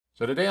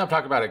So today I'm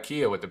talking about a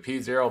Kia with the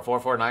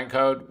P0449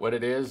 code, what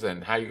it is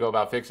and how you go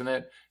about fixing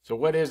it. So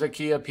what is a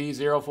Kia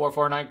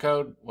P0449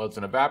 code? Well, it's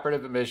an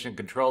evaporative emission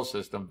control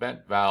system,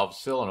 vent valve,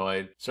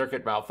 solenoid,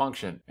 circuit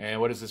malfunction.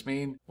 And what does this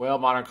mean? Well,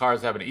 modern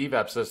cars have an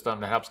evap system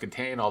that helps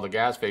contain all the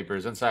gas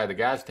vapors inside the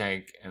gas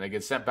tank, and they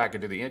get sent back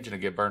into the engine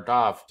and get burnt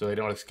off so they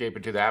don't escape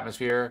into the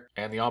atmosphere.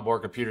 And the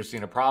onboard computer's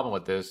seen a problem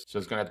with this, so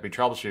it's going to have to be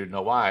troubleshooted,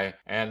 know why.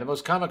 And the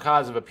most common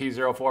cause of a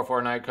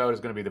P0449 code is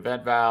going to be the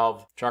vent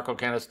valve, charcoal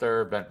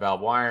canister, vent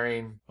valve wiring,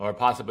 or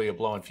possibly a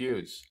blown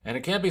fuse. And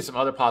it can be some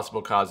other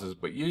possible causes,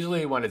 but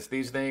usually when it's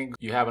these things,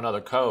 you have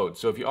another code.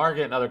 So if you are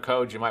getting other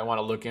codes, you might want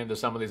to look into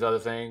some of these other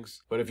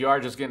things. But if you are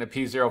just getting a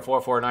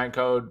P0449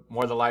 code,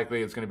 more than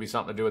likely it's going to be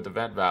something to do with the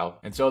vent valve.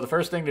 And so the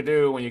first thing to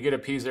do when you get a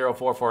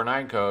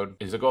P0449 code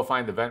is to go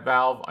find the vent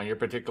valve on your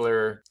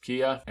particular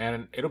Kia,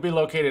 and it'll be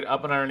located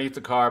up and underneath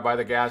the car by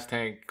the gas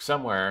tank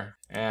somewhere.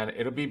 And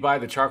it'll be by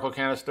the charcoal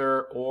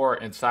canister or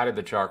inside of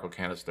the charcoal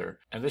canister.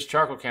 And this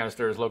charcoal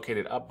canister is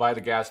located up by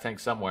the gas tank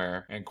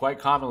somewhere, and quite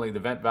commonly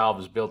the vent valve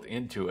is built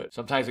into it.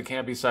 Sometimes it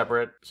can be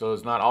separate, so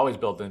it's not always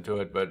built into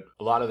it, but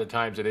a lot of the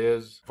times it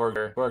is.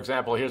 For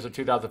example, here's a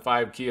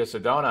 2005 Kia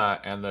Sedona,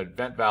 and the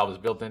vent valve is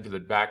built into the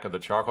back of the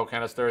charcoal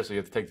canister, so you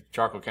have to take the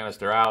charcoal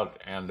canister out,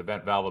 and the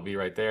vent valve will be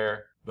right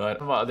there. But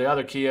the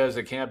other Kias,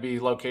 it can't be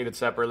located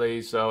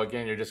separately. So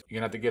again, you're going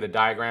to have to get a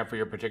diagram for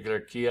your particular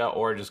Kia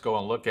or just go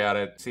and look at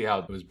it, see how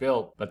it was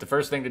built. But the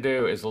first thing to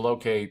do is to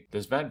locate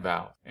this vent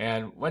valve.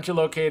 And once you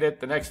locate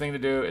it, the next thing to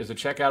do is to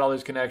check out all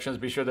these connections,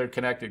 be sure they're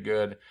connected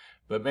good.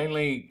 But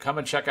mainly come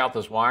and check out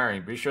this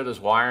wiring. Be sure this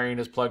wiring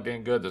is plugged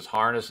in good, this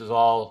harness is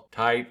all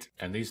tight,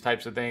 and these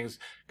types of things.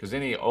 Because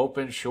any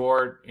open,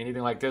 short,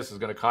 anything like this is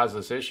going to cause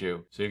this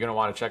issue. So you're going to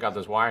want to check out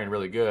this wiring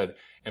really good.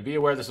 And be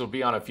aware this will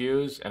be on a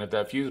fuse, and if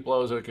that fuse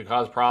blows, it could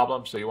cause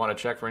problems, so you want to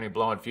check for any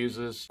blown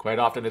fuses. Quite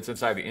often it's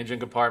inside the engine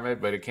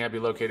compartment, but it can be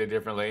located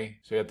differently,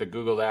 so you have to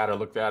Google that or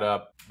look that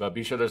up. But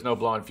be sure there's no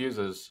blown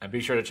fuses, and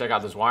be sure to check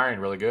out this wiring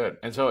really good.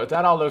 And so if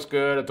that all looks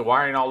good, if the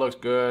wiring all looks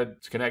good,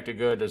 it's connected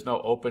good, there's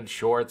no open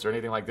shorts or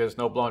anything like this,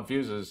 no blown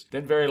fuses,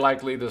 then very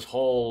likely this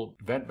whole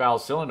vent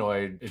valve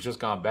solenoid is just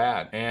gone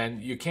bad.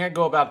 And you can't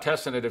go about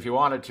testing it if you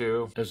wanted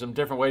to. There's some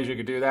different ways you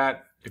could do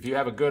that. If you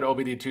have a good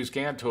OBD2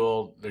 scan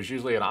tool, there's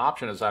usually an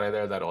option inside of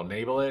there that'll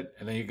enable it,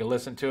 and then you can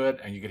listen to it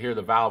and you can hear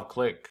the valve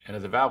click. And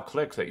if the valve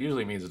clicks, that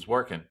usually means it's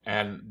working.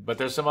 But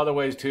there's some other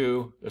ways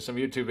too. There's some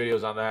YouTube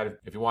videos on that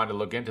if you wanted to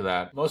look into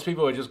that. Most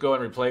people would just go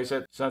and replace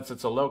it. Since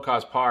it's a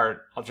low-cost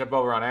part, I'll jump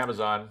over on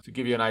Amazon to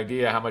give you an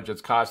idea how much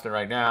it's costing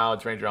right now.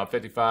 It's ranging around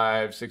 $55,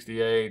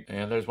 $68,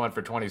 and there's one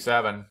for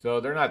 $27. So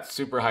they're not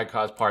super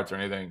high-cost parts or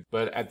anything.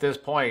 But at this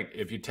point,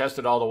 if you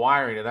tested all the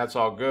wiring and that's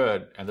all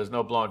good, and there's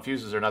no blown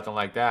fuses or nothing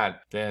like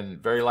that, then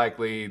very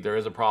likely there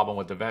is a problem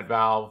with the vent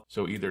valve.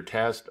 So either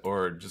test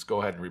or just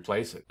go ahead and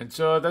replace it. And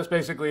so that's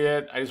basically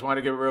it. I just want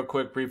to give a real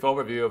quick brief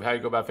overview of how you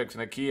go about fixing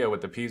a Kia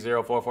with the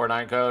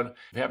P0449 code.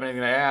 If you have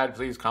anything to add,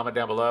 please comment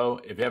down below.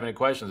 If you have any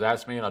questions,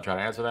 ask me and I'll try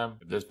to answer them.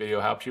 If this video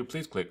helps you,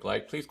 please click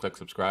like, please click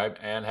subscribe,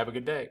 and have a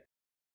good day.